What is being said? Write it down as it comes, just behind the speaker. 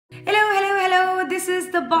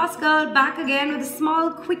Boss Girl back again with a small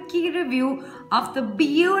quickie review of the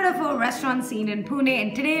beautiful restaurant scene in Pune,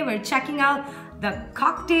 and today we're checking out the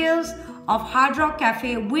cocktails of Hard Rock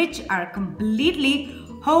Cafe, which are completely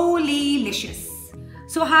Holicious.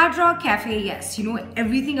 So Hard Rock Cafe, yes, you know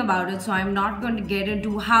everything about it, so I'm not going to get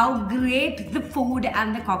into how great the food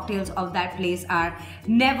and the cocktails of that place are.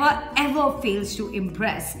 Never ever fails to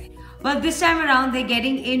impress. But this time around, they're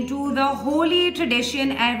getting into the Holi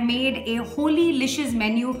tradition and made a Holicious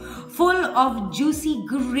menu full of juicy,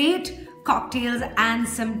 great cocktails and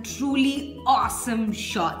some truly awesome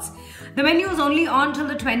shots. The menu is only on till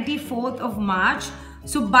the 24th of March.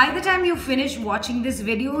 So by the time you finish watching this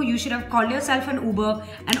video, you should have called yourself an Uber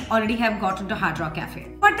and already have gotten to Hard Rock Cafe.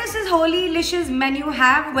 What does this Holicious menu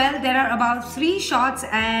have? Well, there are about 3 shots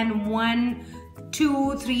and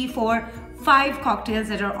 5 cocktails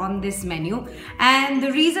that are on this menu, and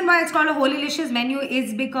the reason why it's called a Holicious menu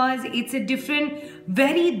is because it's a different,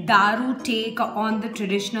 very daru take on the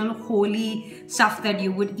traditional Holi stuff that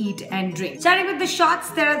you would eat and drink. Starting with the shots,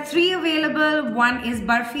 there are 3 available. One is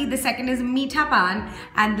Barfi, the second is Meetha Pan,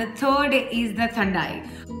 and the third is the Thandai.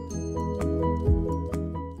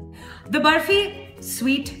 The Barfi,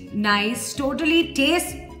 sweet, nice, totally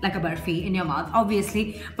tastes like a barfi in your mouth,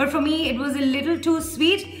 obviously, but for me it was a little too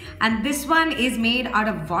sweet, and this one is made out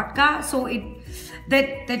of vodka, so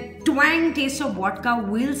the twang taste of vodka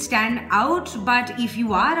will stand out, but if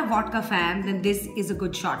you are a vodka fan, then this is a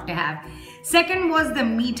good shot to have. Second was the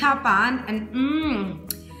Meetha Pan,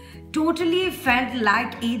 and totally felt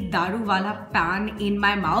like a daru wala pan in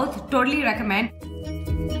my mouth. Totally recommend.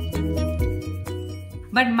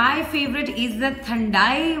 But my favorite is the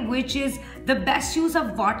Thandai, which is the best use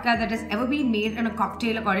of vodka that has ever been made in a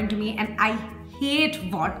cocktail according to me, and I hate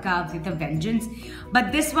vodka with a vengeance.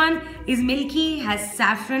 But this one is milky, has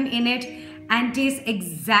saffron in it, and tastes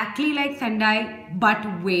exactly like Thandai but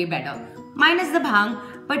way better. Minus the bhang,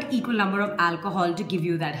 but equal number of alcohol to give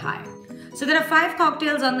you that high. So there are 5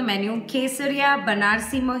 cocktails on the menu: Kesaria,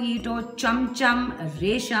 Banarsi Mojito, Chum Chum,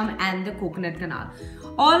 Resham, and the Coconut Canal.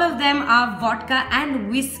 All of them are vodka and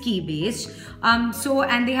whiskey based,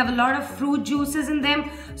 and they have a lot of fruit juices in them,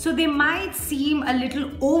 so they might seem a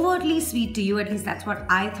little overtly sweet to you. At least that's what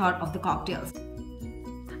I thought of the cocktails.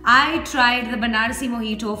 I tried the Banarsi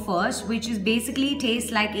Mojito first, which is basically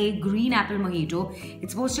tastes like a green apple mojito.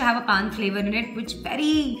 It's supposed to have a pan flavor in it, which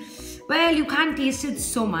well, you can't taste it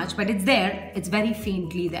so much, but it's there. It's very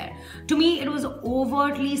faintly there. To me, it was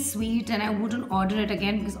overtly sweet, and I wouldn't order it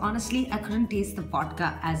again because honestly, I couldn't taste the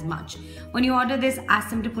vodka as much. When you order this, ask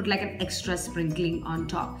them to put like an extra sprinkling on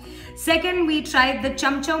top. Second, we tried the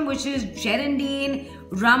Chum Chum, which is gerandine,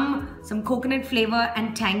 rum, some coconut flavor,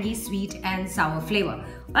 and tangy sweet and sour flavor.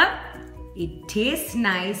 Well, it tastes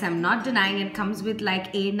nice. I'm not denying it. Comes with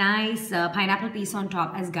like a nice pineapple piece on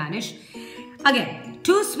top as garnish. Again,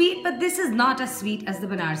 too sweet, but this is not as sweet as the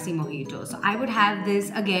Banarsi Mojito. So I would have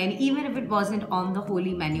this again, even if it wasn't on the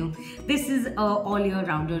Holi menu. This is a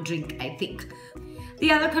all-year-rounder drink, I think.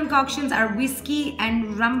 The other concoctions are whiskey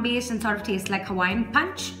and rum based and sort of taste like Hawaiian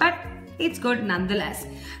punch, but it's good nonetheless.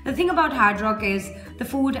 The thing about Hard Rock is the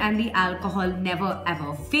food and the alcohol never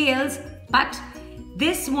ever fails, but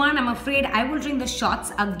this one, I'm afraid I will drink the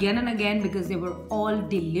shots again and again because they were all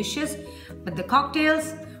delicious. But the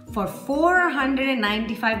cocktails, for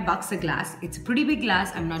 495 bucks a glass, it's a pretty big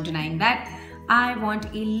glass, I'm not denying that. I want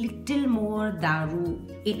a little more daru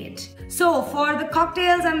in it. So for the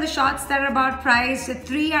cocktails and the shots that are about priced at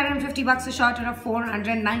 350 bucks a shot or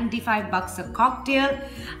 495 bucks a cocktail,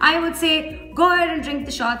 I would say go ahead and drink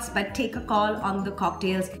the shots, but take a call on the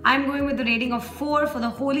cocktails. I'm going with the rating of 4 for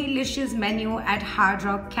the Holicious menu at Hard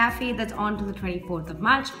Rock Cafe that's on to the 24th of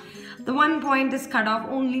March. The 1 point is cut off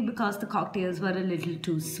only because the cocktails were a little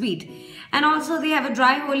too sweet. And also they have a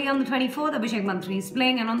dry Holi on the 24th, Abhishek Mantri is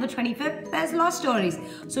playing, and on the 25th, there's Lost Stories.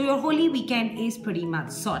 So your Holi weekend is pretty much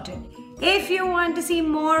sorted. If you want to see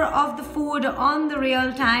more of the food on the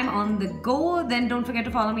real time, on the go, then don't forget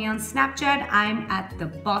to follow me on Snapchat. I'm at the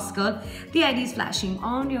Boss Girl. The ID is flashing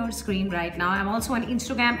on your screen right now. I'm also on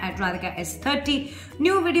Instagram at RadhikaS30.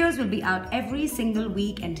 New videos will be out every single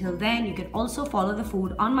week. Until then, you can also follow the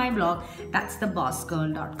food on my blog. That's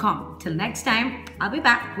thebossgirl.com. Till next time, I'll be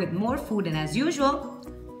back with more food, and as usual,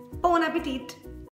 bon appetit!